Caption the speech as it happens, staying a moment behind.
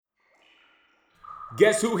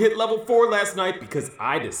Guess who hit level 4 last night because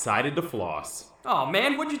I decided to floss? Oh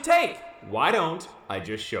man, what'd you take? Why don't I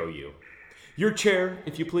just show you? Your chair,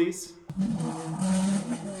 if you please.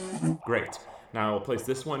 Great. Now I will place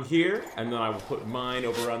this one here, and then I will put mine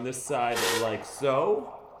over on this side like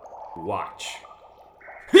so. Watch.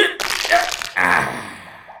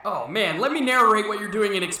 Oh man, let me narrate what you're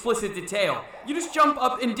doing in explicit detail. You just jumped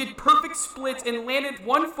up and did perfect splits and landed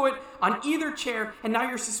one foot on either chair, and now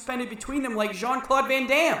you're suspended between them like Jean-Claude Van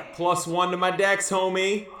Damme. +1 to my dex,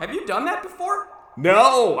 homie. Have you done that before?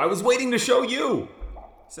 No, I was waiting to show you.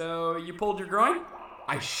 So, you pulled your groin?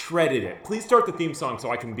 I shredded it. Please start the theme song so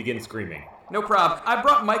I can begin screaming. No prob. I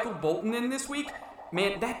brought Michael Bolton in this week.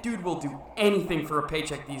 Man, that dude will do anything for a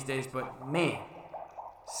paycheck these days, but man,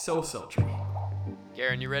 so sultry.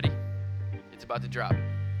 Garen, you ready? It's about to drop.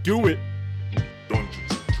 Do it.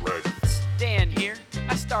 Dungeons and Dragons. Dan here.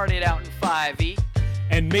 I started out in 5e.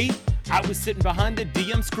 And me, I was sitting behind the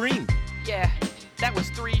DM screen. Yeah, that was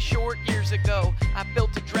 3 short years ago. I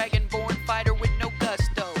built a dragonborn fighter with no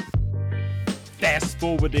gusto. Fast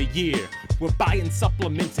forward a year, we're buying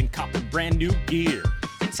supplements and copping brand new gear.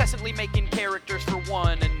 Incessantly making characters for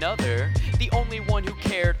one another. The only one who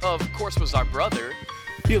cared, of course, was our brother.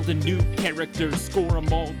 Building new characters, score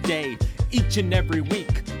them all day. Each and every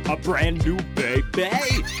week, a brand new baby.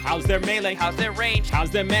 How's their melee? How's their range?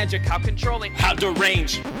 How's their magic? How controlling? How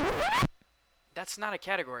deranged? That's not a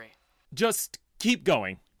category. Just keep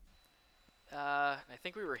going. I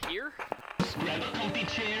think we were here? Grab a comfy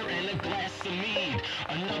chair and a glass of mead.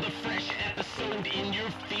 Another fresh episode in your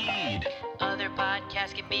feed. Other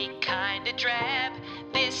podcasts can be kinda drab.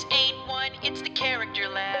 This ain't one, it's the Character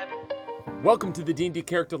Lab. Welcome to the D&D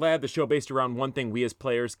Character Lab, the show based around one thing we as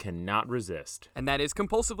players cannot resist. And that is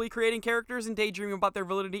compulsively creating characters and daydreaming about their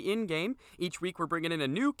validity in-game. Each week we're bringing in a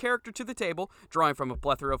new character to the table, drawing from a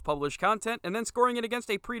plethora of published content, and then scoring it against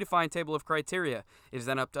a predefined table of criteria. It is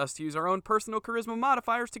then up to us to use our own personal charisma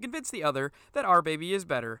modifiers to convince the other that our baby is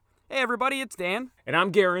better. Hey everybody, it's Dan. And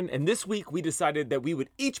I'm Garen, and this week we decided that we would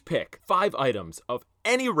each pick 5 items of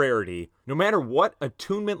any rarity, no matter what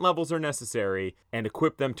attunement levels are necessary, and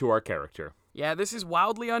equip them to our character. Yeah, this is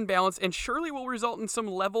wildly unbalanced and surely will result in some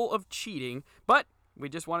level of cheating, but we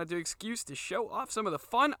just wanted to excuse to show off some of the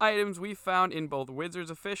fun items we found in both Wizards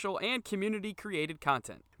official and community-created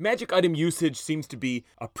content. Magic item usage seems to be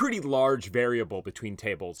a pretty large variable between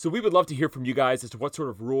tables, so we would love to hear from you guys as to what sort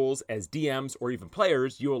of rules as DMs or even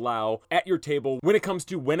players you allow at your table when it comes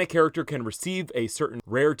to when a character can receive a certain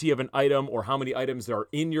rarity of an item or how many items are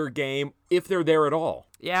in your game, if they're there at all.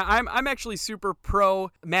 Yeah, I'm actually super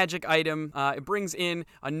pro magic item. It brings in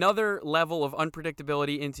another level of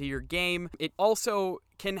unpredictability into your game. It also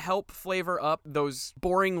can help flavor up those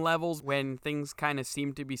boring levels when things kind of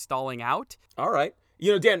seem to be stalling out. All right.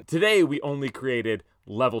 You know, Dan, today we only created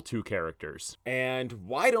level 2 characters. And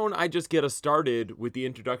why don't I just get us started with the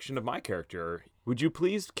introduction of my character? Would you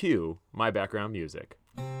please cue my background music?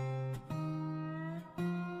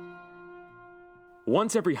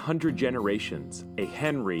 Once every 100 generations, a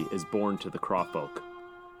Henry is born to the Crawfolk.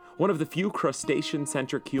 One of the few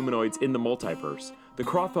crustacean-centric humanoids in the multiverse, the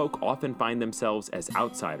Crawfolk often find themselves as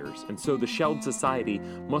outsiders, and so the Shelled Society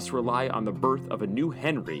must rely on the birth of a new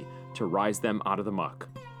Henry to rise them out of the muck.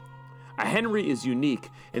 A Henry is unique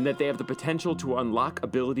in that they have the potential to unlock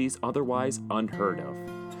abilities otherwise unheard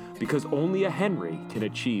of, because only a Henry can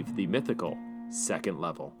achieve the mythical 2nd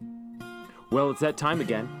level. Well, it's that time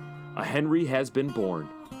again. A Henry has been born.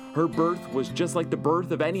 Her birth was just like the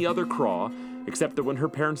birth of any other Craw, except that when her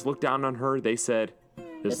parents looked down on her, they said,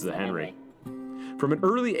 "This is a Henry." From an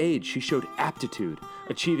early age, she showed aptitude,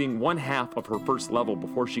 achieving 1/2 of her first level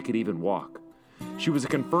before she could even walk. She was a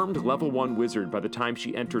confirmed level 1 wizard by the time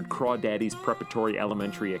she entered Crawdaddy's Preparatory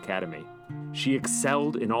Elementary Academy. She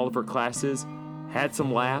excelled in all of her classes, had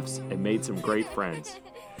some laughs, and made some great friends.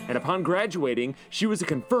 And upon graduating, she was a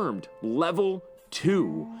confirmed level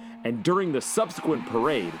 2, and during the subsequent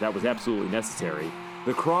parade that was absolutely necessary,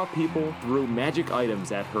 the Craw people threw magic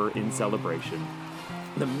items at her in celebration.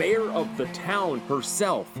 The mayor of the town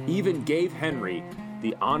herself even gave Henry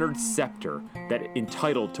the honored scepter that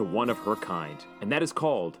entitled to one of her kind, and that is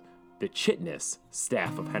called the Chitness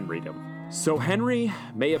Staff of Henrydom. So Henry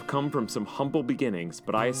may have come from some humble beginnings,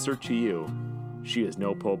 but I assert to you, she is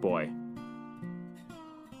no po' boy.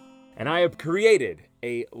 And I have created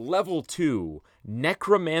a level 2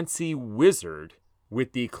 necromancy wizard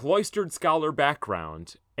with the cloistered scholar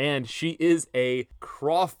background, and she is a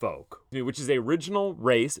Crawfolk, which is a original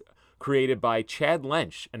race created by Chad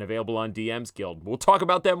Lench and available on DM's Guild. We'll talk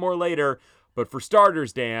about that more later, but for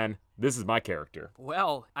starters, Dan, This is my character.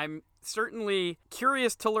 Well, I'm certainly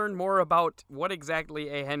curious to learn more about what exactly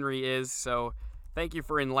a Henry is, so thank you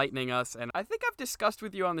for enlightening us. And I think I've discussed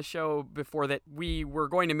with you on the show before that we were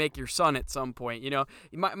going to make your son at some point. You know,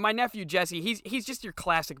 my nephew Jesse, he's just your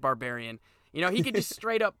classic barbarian. You know, he could just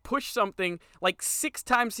straight up push something like 6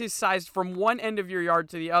 times his size from one end of your yard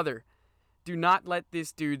to the other. Do not let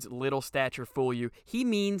this dude's little stature fool you. He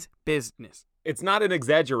means business. It's not an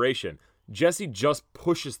exaggeration. Jesse just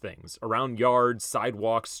pushes things around yards,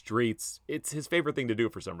 sidewalks, streets. It's his favorite thing to do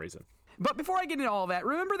for some reason. But before I get into all that,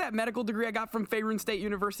 remember that medical degree I got from Faerun State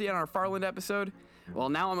University on our Farland episode? Well,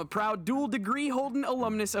 now I'm a proud dual degree holding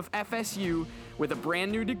alumnus of FSU with a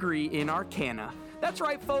brand new degree in Arcana. That's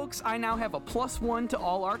right, folks, I now have a +1 to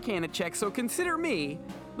all Arcana checks, so consider me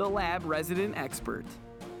the lab resident expert.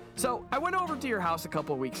 So, I went over to your house a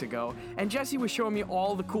couple weeks ago, and Jesse was showing me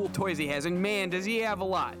all the cool toys he has, and man, does he have a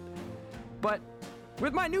lot. But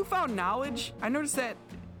with my newfound knowledge, I noticed that,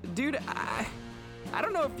 dude, I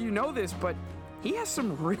don't know if you know this, but he has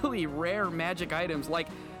some really rare magic items. Like,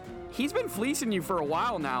 he's been fleecing you for a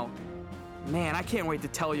while now. Man, I can't wait to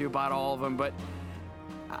tell you about all of them, but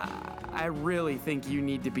I really think you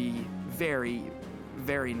need to be very,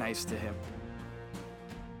 very nice to him.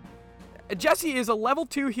 Jesse is a level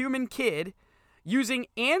 2 human kid using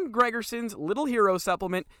Ann Gregerson's Little Hero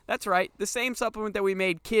supplement. That's right, the same supplement that we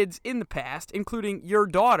made kids in the past, including your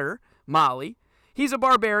daughter, Molly. He's a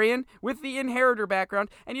barbarian with the inheritor background,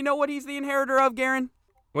 and you know what he's the inheritor of, Garen?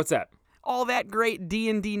 What's that? All that great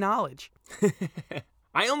D&D knowledge.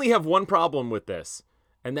 I only have one problem with this,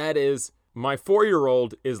 and that is my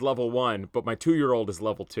 4-year-old is level 1, but my 2-year-old is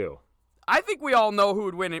level 2. I think we all know who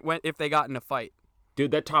would win it if they got in a fight.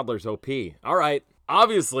 Dude, that toddler's OP. All right.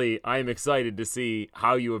 Obviously, I am excited to see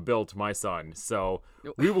how you have built my son, so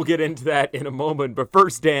we will get into that in a moment. But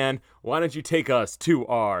first, Dan, why don't you take us to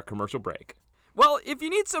our commercial break? Well, if you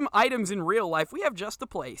need some items in real life, we have just the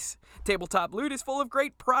place. Tabletop Loot is full of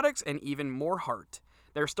great products and even more heart.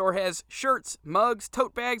 Their store has shirts, mugs,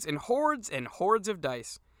 tote bags, and hordes of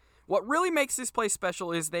dice. What really makes this place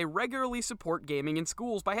special is they regularly support gaming in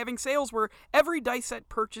schools by having sales where every dice set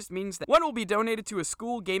purchased means that one will be donated to a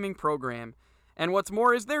school gaming program. And what's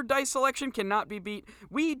more is their dice selection cannot be beat.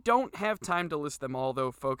 We don't have time to list them all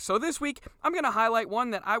though, folks. So this week, I'm going to highlight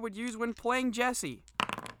one that I would use when playing Jesse.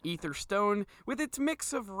 Ether Stone, with its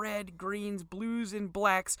mix of red, greens, blues, and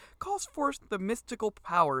blacks, calls forth the mystical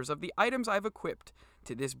powers of the items I've equipped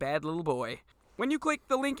to this bad little boy. When you click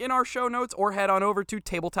the link in our show notes or head on over to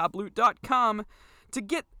tabletoploot.com to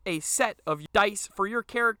get a set of dice for your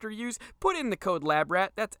character use, put in the code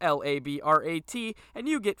LABRAT, that's LABRAT, and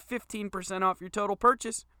you get 15% off your total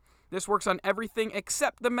purchase. This works on everything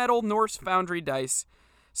except the metal Norse Foundry dice.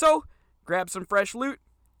 So, grab some fresh loot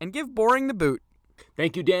and give boring the boot.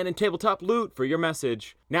 Thank you, Dan and Tabletop Loot, for your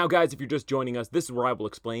message. Now, guys, if you're just joining us, this is where I will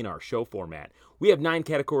explain our show format. We have 9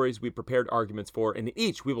 categories we prepared arguments for, and in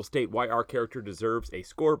each we will state why our character deserves a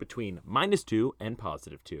score between -2 and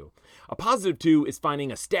 +2. A +2 is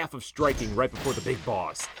finding a staff of striking right before the big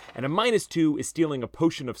boss, and a -2 is stealing a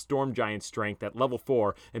potion of storm giant strength at level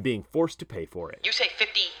 4 and being forced to pay for it. You say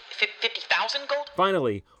 50,000 gold?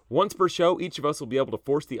 Finally, once per show, each of us will be able to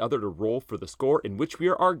force the other to roll for the score in which we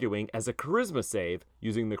are arguing as a charisma save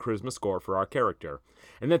using the charisma score for our character.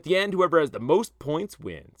 And at the end, whoever has the most points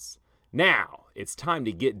wins. Now, it's time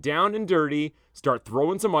to get down and dirty, start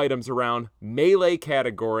throwing some items around, melee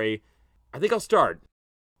category. I think I'll start.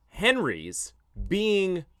 Henrys,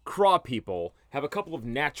 being craw people, have a couple of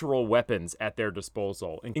natural weapons at their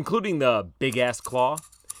disposal, including the big-ass claw.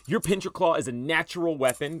 Your pincher claw is a natural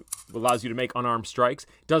weapon, allows you to make unarmed strikes,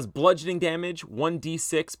 does bludgeoning damage,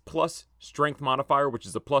 1d6 plus strength modifier, which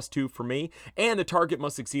is a +2 for me, and the target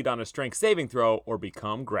must succeed on a strength saving throw or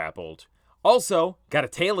become grappled. Also, got a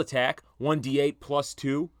tail attack, 1d8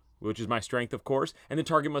 +2, which is my strength, of course, and the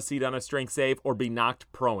target must succeed on a strength save or be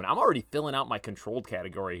knocked prone. I'm already filling out my controlled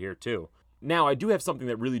category here, too. Now, I do have something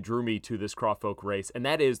that really drew me to this Crawfolk race, and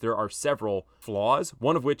that is there are several flaws,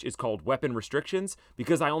 one of which is called weapon restrictions.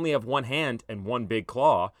 Because I only have one hand and one big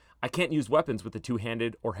claw, I can't use weapons with a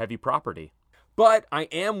two-handed or heavy property. But I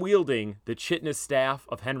am wielding the Chitness Staff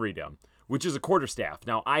of Henrydom, which is a quarterstaff.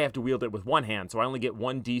 Now, I have to wield it with one hand, so I only get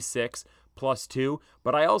 1d6 +2,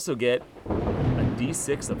 but I also get a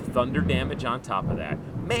d6 of thunder damage on top of that.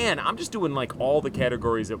 Man, I'm just doing like all the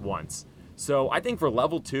categories at once. So I think for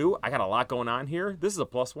level 2, I got a lot going on here. This is a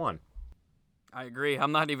 +1. I agree.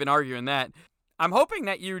 I'm not even arguing that. I'm hoping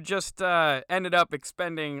that you just ended up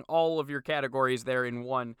expending all of your categories there in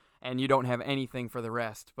one, and you don't have anything for the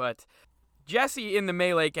rest. But Jesse in the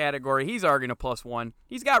melee category, he's arguing a +1.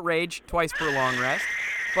 He's got rage, twice per long rest.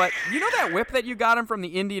 But you know that whip that you got him from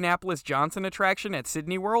the Indianapolis Johnson attraction at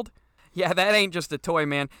Sydney World? Yeah, that ain't just a toy,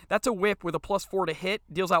 man. That's a whip with a +4 to hit,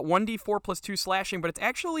 deals out 1d4 + 2 slashing, but it's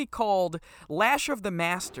actually called Lash of the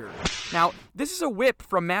Master. Now, this is a whip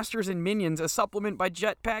from Masters and Minions, a supplement by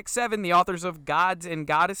Jetpack 7, the authors of Gods and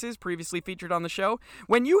Goddesses, previously featured on the show.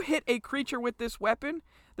 When you hit a creature with this weapon,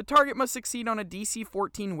 the target must succeed on a DC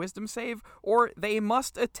 14 Wisdom save, or they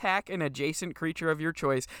must attack an adjacent creature of your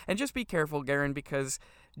choice. And just be careful, Garen, because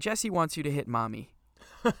Jesse wants you to hit Mommy.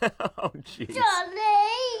 Oh, jeez.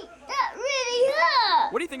 Johnny, that really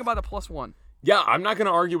hurt. What do you think about the +1? Yeah, I'm not going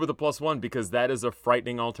to argue with the +1 because that is a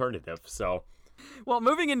frightening alternative, so... Well,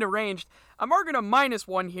 moving into ranged, I'm arguing a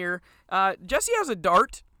 -1 here. Jesse has a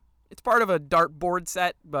dart. It's part of a dart board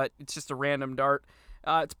set, but it's just a random dart.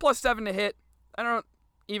 It's +7 to hit. I don't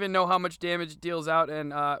even know how much damage it deals out,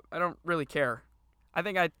 and I don't really care. I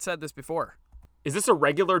think I said this before. Is this a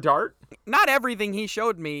regular dart? Not everything he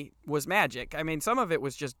showed me was magic. I mean, some of it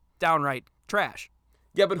was just downright trash.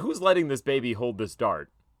 Yeah, but who's letting this baby hold this dart?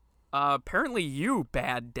 Apparently you,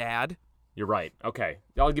 bad dad. You're right. Okay.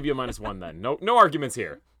 I'll give you a -1 then. No arguments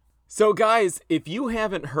here. So, guys, if you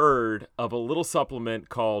haven't heard of a little supplement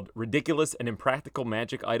called Ridiculous and Impractical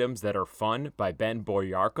Magic Items That Are Fun by Ben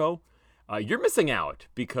Boyarko, you're missing out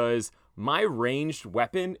because my ranged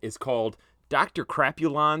weapon is called Dr.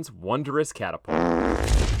 Crapulon's Wondrous Catapult.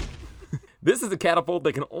 This is a catapult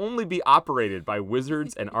that can only be operated by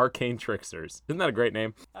wizards and arcane tricksters. Isn't that a great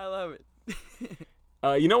name? I love it.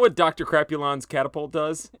 You know what Dr. Crapulon's catapult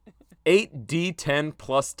does? 8d10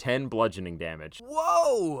 + 10 bludgeoning damage.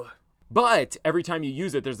 Whoa! But every time you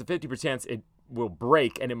use it, there's a 50% chance it will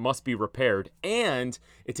break and it must be repaired. And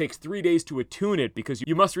it takes 3 days to attune it because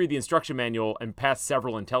you must read the instruction manual and pass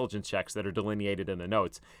several intelligence checks that are delineated in the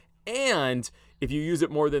notes. And if you use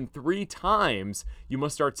it more than 3 times, you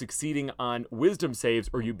must start succeeding on wisdom saves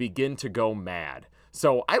or you begin to go mad.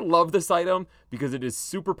 So I love this item because it is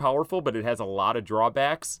super powerful, but it has a lot of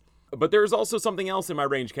drawbacks. But there's also something else in my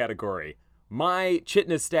range category. My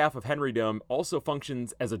Chitinous Staff of Henrydom also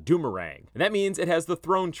functions as a Doomerang. And that means it has the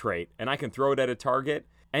Throne trait, and I can throw it at a target.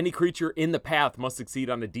 Any creature in the path must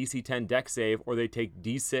succeed on a DC 10 Dex save, or they take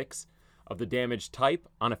D6 of the damage type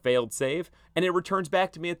on a failed save, and it returns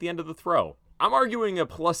back to me at the end of the throw. I'm arguing a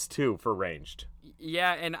 +2 for ranged.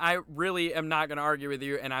 Yeah, and I really am not going to argue with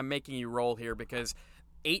you, and I'm making you roll here because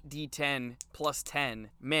 8d10 +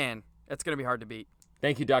 10, man, that's going to be hard to beat.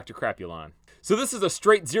 Thank you, Dr. Crapulon. So this is a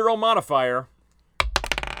straight 0 modifier,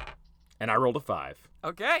 and I rolled a 5.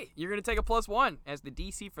 Okay, you're going to take a +1, as the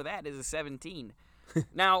DC for that is a 17.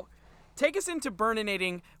 Now, take us into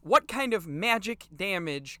Burninating. What kind of magic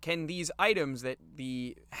damage can these items that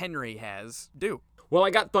the Henry has do? Well, I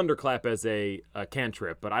got Thunderclap as a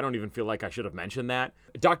cantrip, but I don't even feel like I should have mentioned that.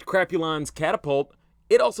 Dr. Crapulon's catapult,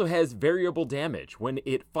 it also has variable damage. When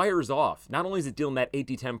it fires off, not only is it dealing that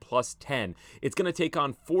 8d10 + 10, it's going to take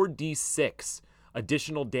on 4d6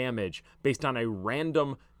 additional damage based on a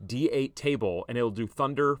random d8 table, and it'll do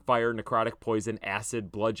thunder, fire, necrotic, poison, acid,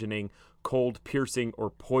 bludgeoning, cold, piercing, or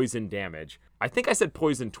poison damage. I think I said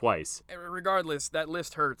poison twice. Regardless, that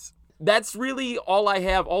list hurts. That's really all I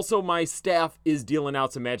have. Also, my staff is dealing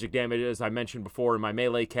out some magic damage, as I mentioned before. In my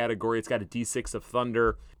melee category, it's got a d6 of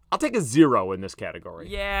thunder. I'll take a 0 in this category.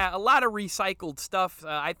 Yeah, a lot of recycled stuff.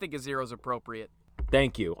 I think a 0 is appropriate.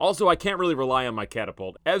 Thank you. Also, I can't really rely on my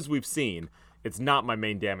catapult. As we've seen, it's not my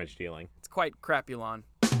main damage dealing. It's quite crapulon.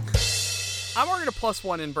 I'm arguing a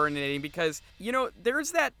 +1 in Burninating because, you know,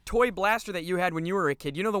 there's that toy blaster that you had when you were a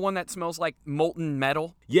kid. You know, the one that smells like molten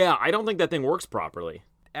metal? Yeah, I don't think that thing works properly.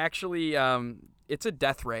 Actually, it's a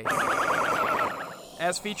death ray.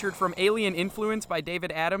 As featured from Alien Influence by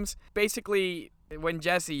David Adams. Basically, when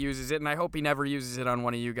Jesse uses it, and I hope he never uses it on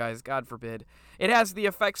one of you guys, God forbid, it has the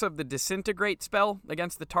effects of the Disintegrate spell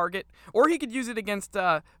against the target, or he could use it against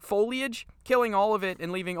foliage, killing all of it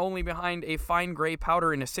and leaving only behind a fine gray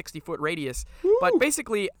powder in a 60-foot radius. Woo! But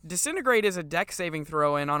basically, Disintegrate is a dex saving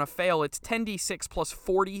throw, and on a fail, it's 10d6 +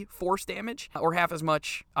 40 force damage, or half as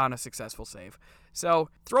much on a successful save. So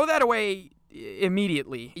throw that away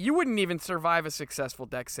immediately. You wouldn't even survive a successful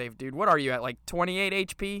dex save, dude. What are you at, like 28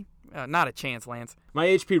 HP? Not a chance, Lance. My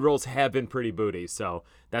HP rolls have been pretty booty, so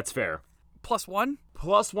that's fair. +1?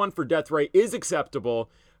 +1 for Death Ray is acceptable,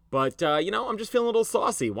 but, I'm just feeling a little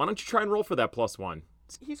saucy. Why don't you try and roll for that +1?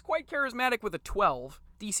 He's quite charismatic with a 12.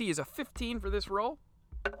 DC is a 15 for this roll.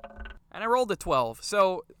 And I rolled a 12,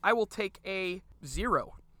 so I will take a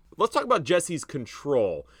 0. Let's talk about Jesse's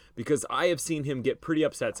control, because I have seen him get pretty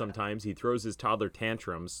upset sometimes. He throws his toddler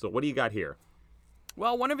tantrums. So what do you got here?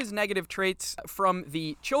 Well, one of his negative traits from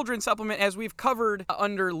the children's supplement, as we've covered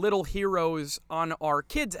under Little Heroes on our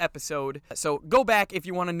kids episode, so go back if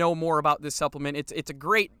you want to know more about this supplement. It's a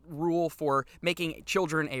great rule for making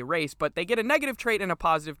children a race, but they get a negative trait and a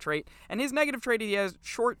positive trait, and his negative trait, he has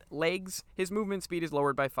short legs. His movement speed is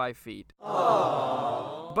lowered by 5 feet.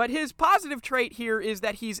 Aww. But his positive trait here is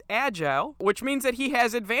that he's agile, which means that he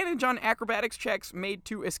has advantage on acrobatics checks made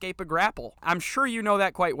to escape a grapple. I'm sure you know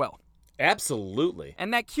that quite well. Absolutely.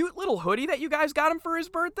 And that cute little hoodie that you guys got him for his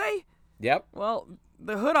birthday? Yep. Well,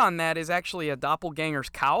 the hood on that is actually a doppelganger's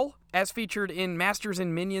cowl, as featured in Masters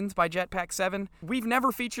and Minions by Jetpack 7. We've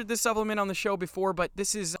never featured this supplement on the show before, but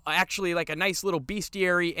this is actually like a nice little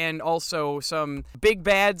bestiary and also some big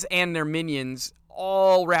bads and their minions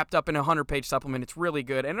all wrapped up in a 100-page supplement. It's really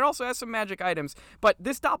good, and it also has some magic items. But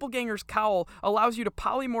this doppelganger's cowl allows you to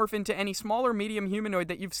polymorph into any small or medium humanoid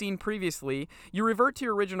that you've seen previously. You revert to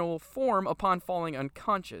your original form upon falling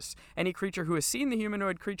unconscious. Any creature who has seen the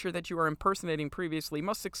humanoid creature that you are impersonating previously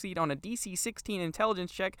must succeed on a DC 16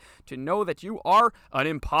 intelligence check to know that you are an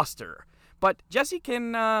imposter. But Jesse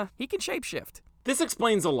can shapeshift. This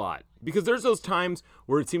explains a lot, because there's those times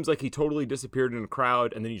where it seems like he totally disappeared in a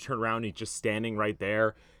crowd, and then you turn around and he's just standing right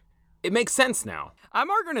there. It makes sense now. I'm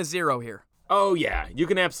arguing a 0 here. Oh, yeah, you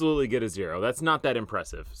can absolutely get a 0. That's not that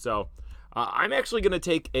impressive. So I'm actually going to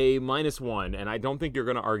take a -1, and I don't think you're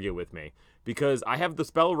going to argue with me, because I have the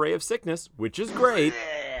spell Ray of Sickness, which is great,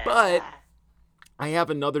 but I have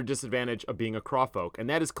another disadvantage of being a Crawfolk, and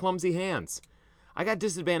that is clumsy hands. I got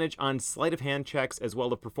disadvantage on sleight of hand checks as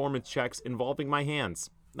well as performance checks involving my hands.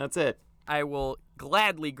 That's it. I will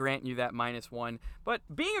gladly grant you that -1. But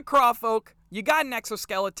being a Crawfolk, you got an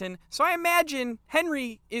exoskeleton, so I imagine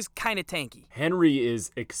Henry is kind of tanky. Henry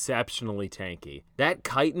is exceptionally tanky. That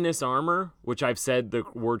chitinous armor, which I've said the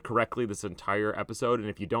word correctly this entire episode, and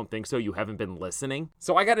if you don't think so, you haven't been listening.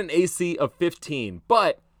 So I got an AC of 15,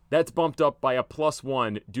 but that's bumped up by a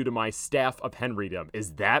 +1 due to my Staff of Henrydom.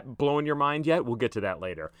 Is that blowing your mind yet? We'll get to that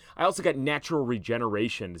later. I also got natural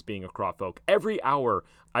regeneration as being a Crawfolk. Every hour,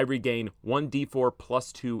 I regain 1d4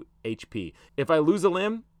 plus 2 HP. If I lose a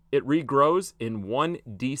limb, it regrows in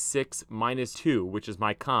 1d6 minus 2, which is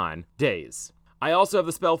my con, days. I also have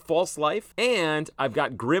the spell False Life, and I've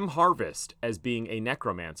got Grim Harvest as being a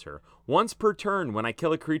necromancer. Once per turn, when I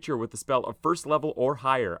kill a creature with the spell of first level or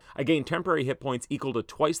higher, I gain temporary hit points equal to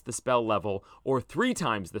twice the spell level, or 3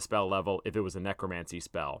 times the spell level if it was a necromancy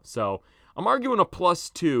spell. So I'm arguing a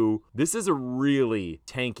 +2. This is a really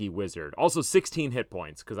tanky wizard. Also 16 hit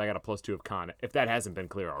points, because I got a +2 of con, if that hasn't been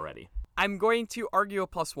clear already. I'm going to argue a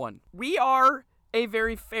 +1. We are a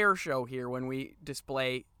very fair show here when we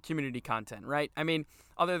display community content, right? I mean,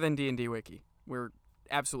 other than D&D Wiki, we're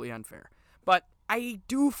absolutely unfair. But I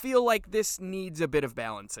do feel like this needs a bit of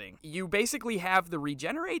balancing. You basically have the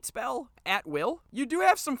regenerate spell at will. You do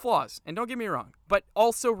have some flaws, and don't get me wrong, but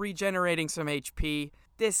also regenerating some HP.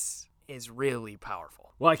 This is really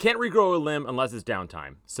powerful. Well, I can't regrow a limb unless it's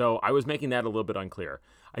downtime, so I was making that a little bit unclear.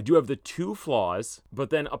 I do have the 2 flaws, but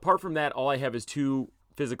then apart from that, all I have is 2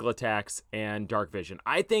 physical attacks and dark vision.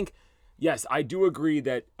 I think, yes, I do agree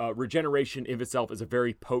that regeneration in itself is a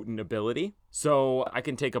very potent ability, so I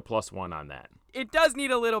can take a +1 on that. It does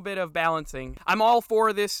need a little bit of balancing. I'm all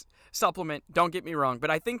for this supplement, don't get me wrong, but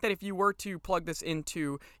I think that if you were to plug this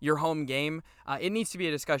into your home game, it needs to be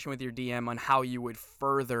a discussion with your DM on how you would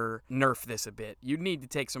further nerf this a bit. You'd need to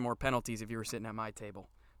take some more penalties if you were sitting at my table.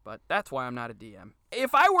 But that's why I'm not a DM.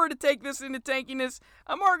 If I were to take this into tankiness,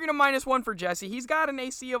 I'm arguing a -1 for Jesse. He's got an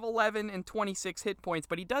AC of 11 and 26 hit points,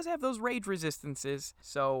 but he does have those rage resistances,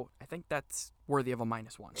 so I think that's worthy of a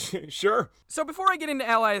 -1. Sure. So before I get into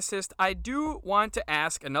Ally Assist, I do want to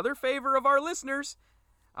ask another favor of our listeners.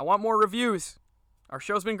 I want more reviews. Our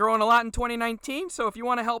show's been growing a lot in 2019, so if you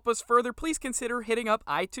want to help us further, please consider hitting up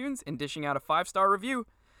iTunes and dishing out a 5-star review.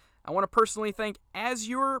 I want to personally thank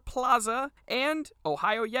Azure Plaza and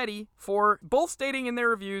Ohio Yeti for both stating in their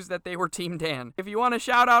reviews that they were Team Dan. If you want a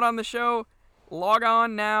shout out on the show, log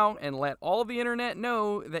on now and let all the internet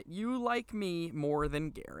know that you like me more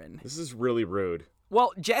than Garen. This is really rude.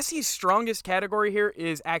 Well, Jesse's strongest category here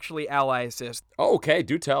is actually Ally Assist. Oh, okay,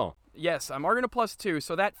 do tell. Yes, I'm arguing a +2.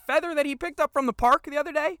 So that feather that he picked up from the park the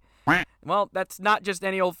other day, well, that's not just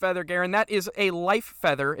any old feather, Garen. That is a life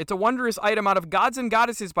feather. It's a wondrous item out of Gods and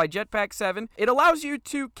Goddesses by Jetpack 7. It allows you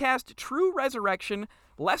to cast True Resurrection,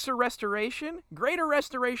 Lesser Restoration, Greater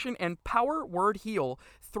Restoration, and Power Word Heal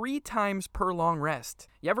 3 times per long rest.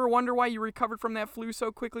 You ever wonder why you recovered from that flu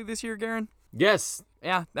so quickly this year, Garen? Yes.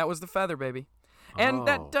 Yeah, that was the feather, baby. And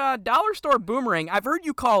that dollar store boomerang, I've heard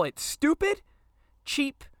you call it stupid,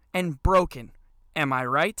 cheap, and broken. Am I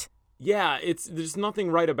right? Yeah, there's nothing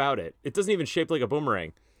right about it. It doesn't even shape like a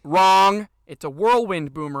boomerang. Wrong. It's a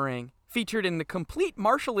whirlwind boomerang. Featured in the Complete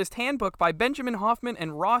Martialist Handbook by Benjamin Hoffman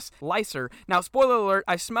and Ross Leiser. Now, spoiler alert,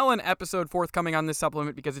 I smell an episode forthcoming on this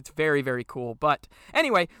supplement because it's very, very cool. But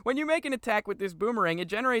anyway, when you make an attack with this boomerang, it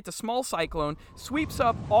generates a small cyclone, sweeps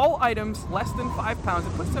up all items less than 5 pounds,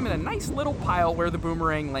 and puts them in a nice little pile where the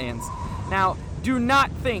boomerang lands. Now, do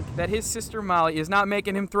not think that his sister Molly is not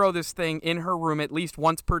making him throw this thing in her room at least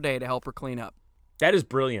once per day to help her clean up. That is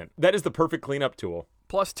brilliant. That is the perfect cleanup tool.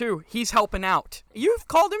 +2, he's helping out. You've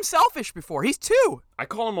called him selfish before. He's 2. I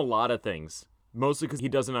call him a lot of things, mostly because he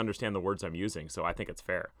doesn't understand the words I'm using, so I think it's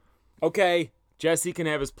fair. Okay, Jesse can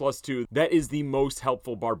have his +2. That is the most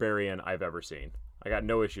helpful barbarian I've ever seen. I got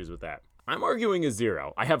no issues with that. I'm arguing a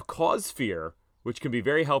 0. I have cause fear, which can be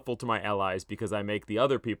very helpful to my allies because I make the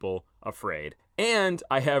other people afraid. And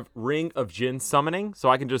I have Ring of Jinn summoning, so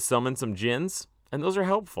I can just summon some jinns, and those are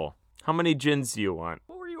helpful. How many jinns do you want?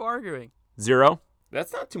 What were you arguing? 0?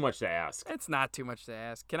 That's not too much to ask. It's not too much to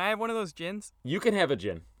ask. Can I have one of those jinns? You can have a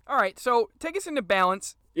jinn. All right, so take us into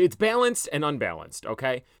balance. It's balanced and unbalanced,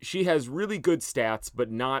 okay? She has really good stats, but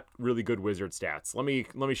not really good wizard stats. Let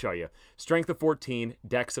me show you. Strength of 14,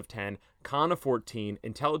 Dex of 10, Con of 14,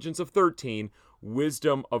 Intelligence of 13,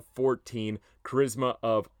 Wisdom of 14, Charisma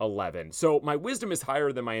of 11. So my wisdom is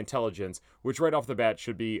higher than my intelligence, which right off the bat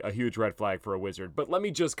should be a huge red flag for a wizard. But let me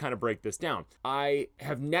just kind of break this down. I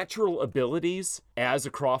have natural abilities as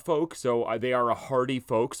a Crawfolk, so they are a hardy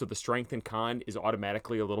folk, so the strength and con is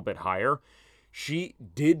automatically a little bit higher. She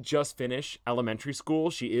did just finish elementary school.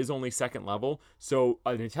 She is only 2nd level, so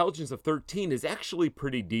an intelligence of 13 is actually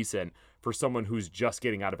pretty decent for someone who's just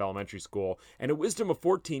getting out of elementary school. And a wisdom of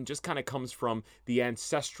 14 just kind of comes from the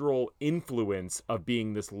ancestral influence of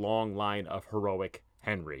being this long line of heroic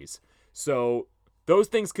Henrys. So those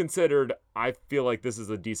things considered, I feel like this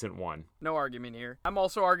is a decent one. No argument here. I'm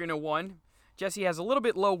also arguing a 1. Jesse has a little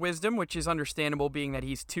bit low wisdom, which is understandable being that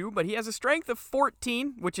he's 2, but he has a strength of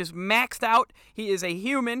 14, which is maxed out. He is a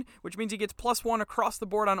human, which means he gets +1 across the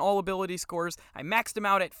board on all ability scores. I maxed him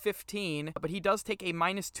out at 15, but he does take a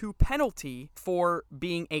 -2 penalty for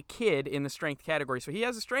being a kid in the strength category. So he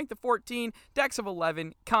has a strength of 14, Dex of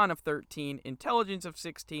 11, Con of 13, Intelligence of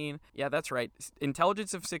 16. Yeah, that's right.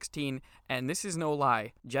 Intelligence of 16, and this is no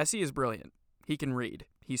lie. Jesse is brilliant. He can read.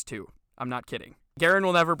 He's 2. I'm not kidding. Garen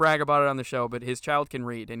will never brag about it on the show, but his child can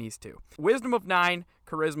read, and he's 2. Wisdom of 9,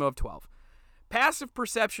 Charisma of 12. Passive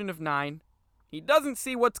Perception of 9. He doesn't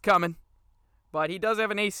see what's coming, but he does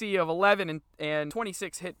have an AC of 11 and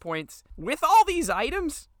 26 hit points. With all these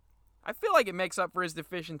items, I feel like it makes up for his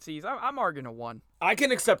deficiencies. I'm arguing a 1. I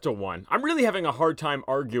can accept a 1. I'm really having a hard time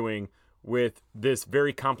arguing with this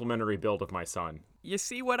very complimentary build of my son. You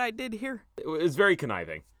see what I did here? It's very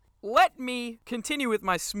conniving. Let me continue with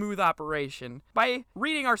my smooth operation by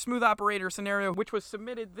reading our smooth operator scenario, which was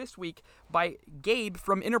submitted this week by Gabe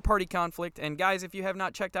from Interparty Conflict. And guys, if you have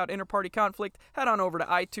not checked out Interparty Conflict, head on over to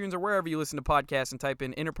iTunes or wherever you listen to podcasts and type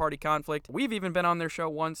in Interparty Conflict. We've even been on their show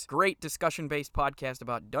once. Great discussion-based podcast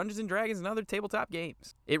about Dungeons & Dragons and other tabletop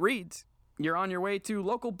games. It reads, you're on your way to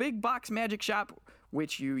local big box magic shop,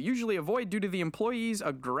 which you usually avoid due to the employees'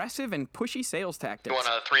 aggressive and pushy sales tactics. You want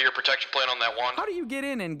a 3-year protection plan on that one? How do you get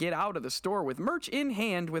in and get out of the store with merch in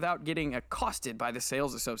hand without getting accosted by the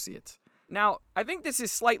sales associates? Now, I think this is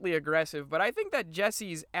slightly aggressive, but I think that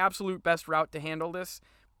Jesse's absolute best route to handle this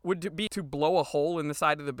would be to blow a hole in the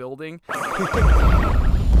side of the building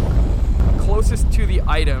closest to the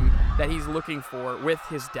item that he's looking for with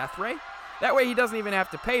his death ray. That way he doesn't even have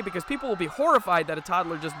to pay because people will be horrified that a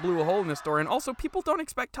toddler just blew a hole in the store, and also people don't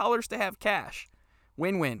expect toddlers to have cash.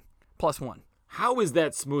 Win-win. +1. How is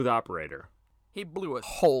that smooth operator? He blew a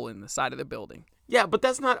hole in the side of the building. Yeah, but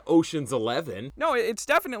that's not Ocean's 11. No, it's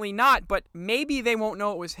definitely not, but maybe they won't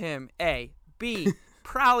know it was him. A. B.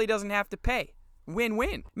 Probably doesn't have to pay.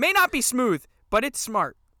 Win-win. May not be smooth, but it's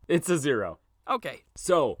smart. It's a 0. Okay.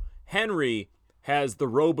 So, Henry has the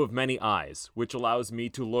robe of many eyes, which allows me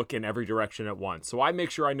to look in every direction at once. So I make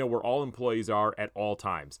sure I know where all employees are at all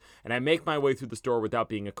times. And I make my way through the store without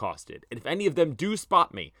being accosted. And if any of them do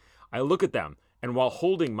spot me, I look at them, and while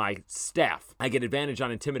holding my staff, I get advantage on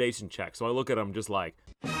intimidation checks. So I look at them just like,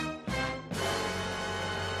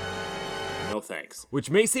 no thanks. Which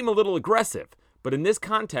may seem a little aggressive, but in this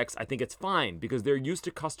context, I think it's fine because they're used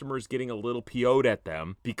to customers getting a little PO'd at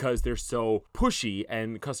them because they're so pushy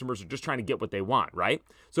and customers are just trying to get what they want, right?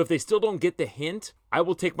 So if they still don't get the hint, I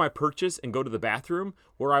will take my purchase and go to the bathroom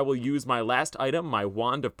where I will use my last item, my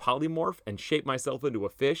wand of polymorph, and shape myself into a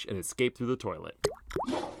fish and escape through the toilet.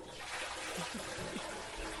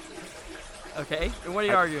 Okay, and what are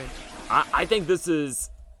you arguing? I think this is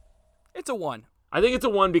It's a 1. I think it's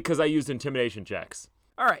a 1 because I used intimidation checks.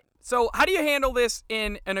 All right. So how do you handle this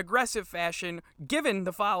in an aggressive fashion given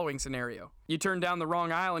the following scenario? You turned down the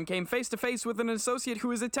wrong aisle and came face to face with an associate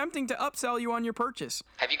who is attempting to upsell you on your purchase.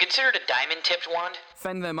 Have you considered a diamond-tipped wand?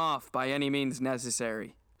 Fend them off by any means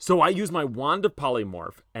necessary. So I use my Wand of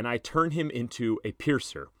Polymorph, and I turn him into a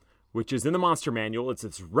Piercer, which is in the monster manual. It's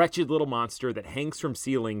this wretched little monster that hangs from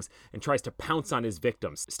ceilings and tries to pounce on his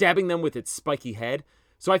victims, stabbing them with its spiky head.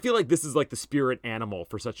 So I feel like this is like the spirit animal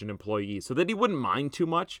for such an employee, so that he wouldn't mind too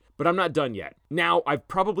much, but I'm not done yet. Now, I've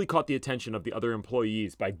probably caught the attention of the other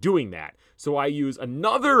employees by doing that, so I use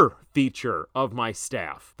another feature of my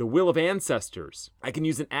staff, the Will of Ancestors. I can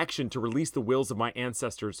use an action to release the wills of my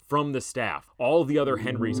ancestors from the staff. All the other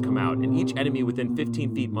Henrys come out, and each enemy within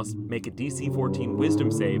 15 feet must make a DC 14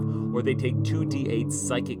 wisdom save, or they take 2d8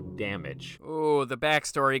 psychic damage. Ooh, the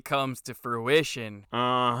backstory comes to fruition.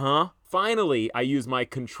 Uh-huh. Finally, I use my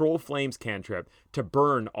Control Flames cantrip to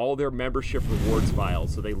burn all their membership rewards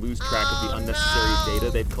files so they lose track of the unnecessary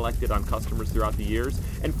data they've collected on customers throughout the years,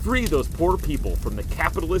 and free those poor people from the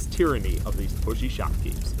capitalist tyranny of these pushy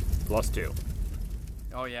shopkeepers. +2.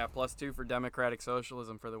 Oh yeah, +2 for democratic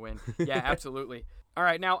socialism for the win. Yeah, absolutely. All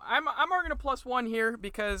right, now I'm arguing a +1 here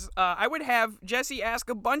because I would have Jesse ask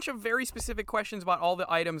a bunch of very specific questions about all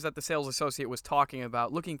the items that the sales associate was talking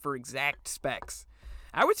about, looking for exact specs.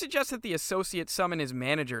 I would suggest that the associate summon his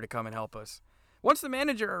manager to come and help us. Once the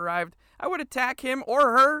manager arrived, I would attack him or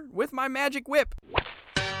her with my magic whip.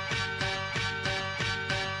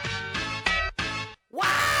 What?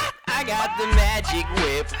 I got the magic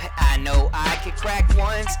whip. I know I could crack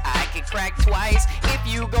once, I could crack twice.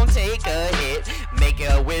 If you gon' take a hit, make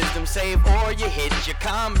a wisdom save or you hit your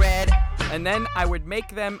comrade. And then I would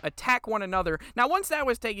make them attack one another. Now, once that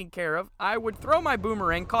was taken care of, I would throw my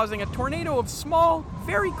boomerang, causing a tornado of small,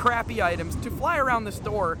 very crappy items to fly around the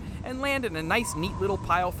store and land in a nice, neat little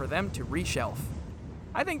pile for them to reshelf.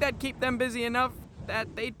 I think that'd keep them busy enough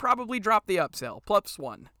that they'd probably drop the upsell.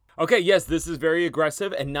 +1. Okay, yes, this is very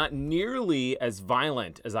aggressive and not nearly as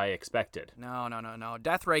violent as I expected. No.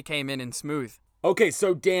 Death Ray came in smooth. Okay,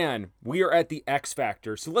 so Dan, we are at the X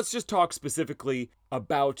Factor, so let's just talk specifically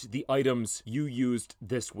about the items you used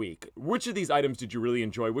this week. Which of these items did you really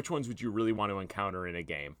enjoy? Which ones would you really want to encounter in a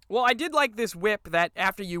game? Well, I did like this whip that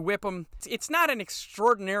after you whip them, it's not an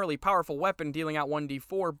extraordinarily powerful weapon dealing out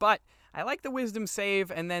 1d4, but I like the wisdom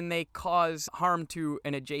save, and then they cause harm to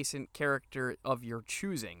an adjacent character of your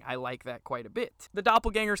choosing. I like that quite a bit. The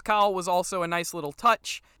Doppelganger's Cowl was also a nice little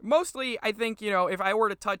touch. Mostly, I think, if I were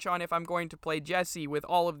to touch on if I'm going to play Jesse with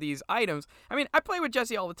all of these items, I mean, I play with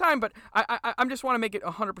Jesse all the time, but I just want to make it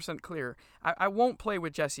 100% clear. I won't play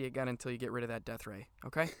with Jesse again until you get rid of that Death Ray,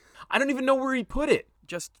 okay? I don't even know where he put it.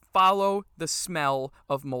 Just follow the smell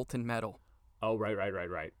of molten metal. Oh,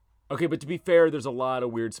 right. Okay, but to be fair, there's a lot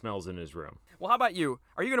of weird smells in his room. Well, how about you?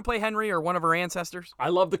 Are you going to play Henry or one of her ancestors? I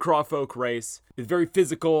love the Crawfolk race. It's very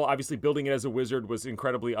physical. Obviously, building it as a wizard was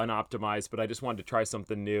incredibly unoptimized, but I just wanted to try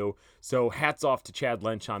something new. So hats off to Chad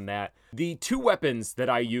Lynch on that. The 2 weapons that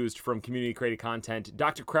I used from community-created content,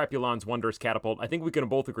 Dr. Crapulon's Wondrous Catapult, I think we can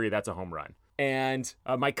both agree that's a home run. And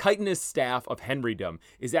my chitinous Staff of Henrydom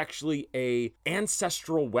is actually a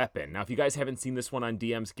ancestral weapon. Now, if you guys haven't seen this one on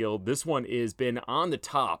DM's Guild, this one has been on the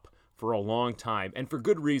top for a long time, and for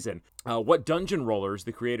good reason. What Dungeon Rollers,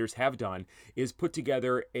 the creators, have done is put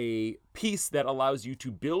together a piece that allows you to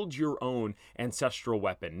build your own ancestral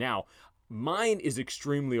weapon. Now, mine is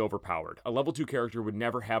extremely overpowered. A level 2 character would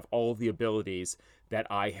never have all of the abilities that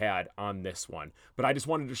I had on this one. But I just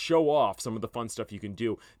wanted to show off some of the fun stuff you can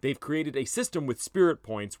do. They've created a system with spirit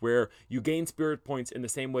points where you gain spirit points in the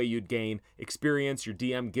same way you'd gain experience. Your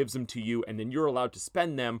DM gives them to you, and then you're allowed to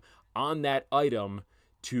spend them on that item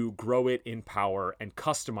to grow it in power and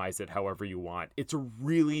customize it however you want. It's a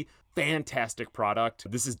really fantastic product.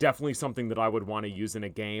 This is definitely something that I would want to use in a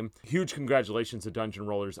game. Huge congratulations to Dungeon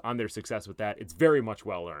Rollers on their success with that. It's very much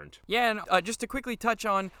well earned. Yeah, and just to quickly touch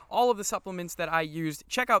on all of the supplements that I used,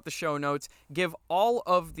 check out the show notes. Give all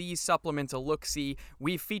of these supplements a look-see.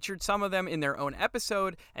 We've featured some of them in their own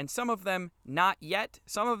episode, and some of them not yet.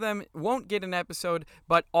 Some of them won't get an episode,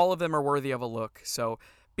 but all of them are worthy of a look. So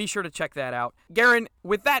be sure to check that out. Garen,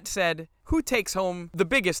 with that said, who takes home the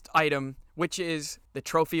biggest item, which is the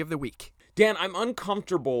trophy of the week? Dan, I'm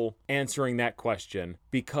uncomfortable answering that question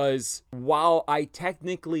because while I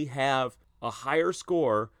technically have a higher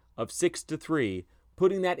score of 6-3,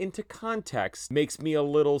 putting that into context makes me a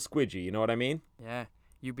little squidgy. You know what I mean? Yeah,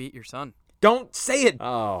 you beat your son. Don't say it!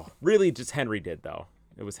 Oh, really just Henry did, though.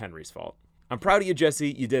 It was Henry's fault. I'm proud of you,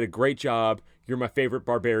 Jesse. You did a great job. You're my favorite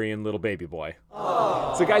barbarian little baby boy.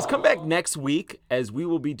 Aww. So guys, come back next week as we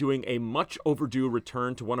will be doing a much overdue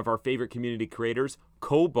return to one of our favorite community creators,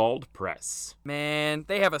 Kobold Press. Man,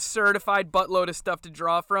 they have a certified buttload of stuff to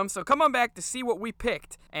draw from, so come on back to see what we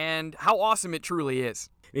picked and how awesome it truly is.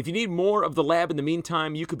 If you need more of the lab in the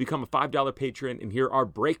meantime, you could become a $5 patron and hear our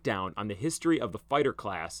breakdown on the history of the fighter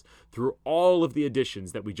class through all of the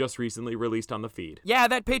editions that we just recently released on the feed. Yeah,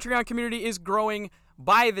 that Patreon community is growing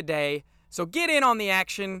by the day, so get in on the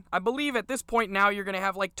action. I believe at this point now you're going to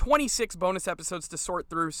have like 26 bonus episodes to sort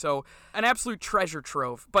through, so an absolute treasure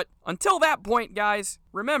trove. But until that point, guys,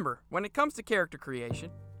 remember, when it comes to character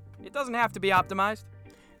creation, it doesn't have to be optimized.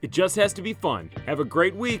 It just has to be fun. Have a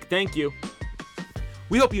great week. Thank you.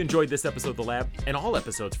 We hope you enjoyed this episode of The Lab, and all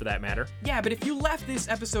episodes for that matter. Yeah, but if you left this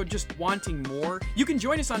episode just wanting more, you can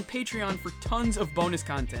join us on Patreon for tons of bonus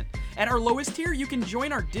content. At our lowest tier, you can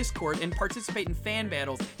join our Discord and participate in fan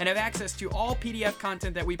battles and have access to all PDF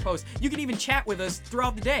content that we post. You can even chat with us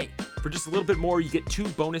throughout the day. For just a little bit more, you get 2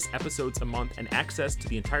 bonus episodes a month and access to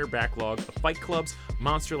the entire backlog of Fight Clubs,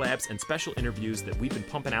 Monster Labs, and special interviews that we've been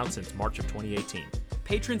pumping out since March of 2018.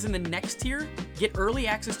 Patrons in the next tier get early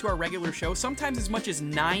access to our regular show, sometimes as much as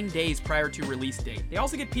 9 days prior to release date. They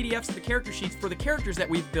also get PDFs of the character sheets for the characters that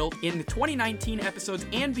we've built in the 2019 episodes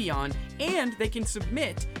and beyond, and they can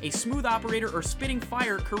submit a smooth operator or spitting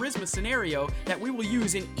fire charisma scenario that we will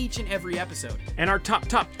use in each and every episode. And our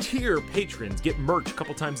top tier patrons get merch a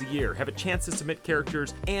couple times a year, have a chance to submit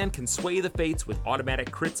characters, and can sway the fates with automatic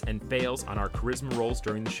crits and fails on our charisma rolls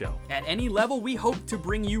during the show. At any level, we hope to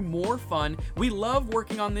bring you more fun. We love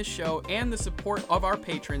working on this show, and the support of our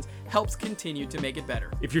patrons helps continue to make it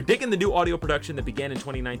better. If you're digging the new audio production that began in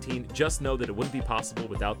 2019, just know that it wouldn't be possible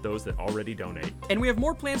without those that already donate. And we have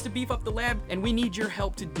more plans to beef up the lab, and we need your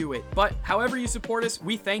help to do it. But however you support us,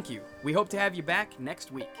 we thank you. We hope to have you back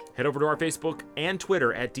next week. Head over to our Facebook and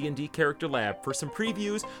Twitter at D&D Character Lab for some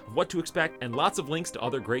previews of what to expect and lots of links to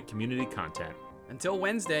other great community content. Until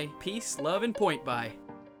Wednesday, peace, love, and point by.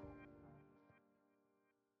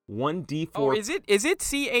 1d4. Oh, is it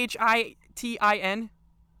CHITIN?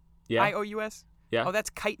 Yeah. IOUS? Yeah. Oh, that's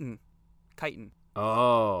chitin. Chitin.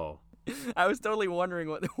 Oh. I was totally wondering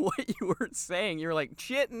what you were saying. You were like,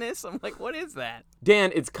 chitness? I'm like, what is that?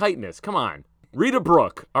 Dan, it's chitinous. Come on. Read a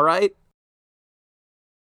Brook, all right?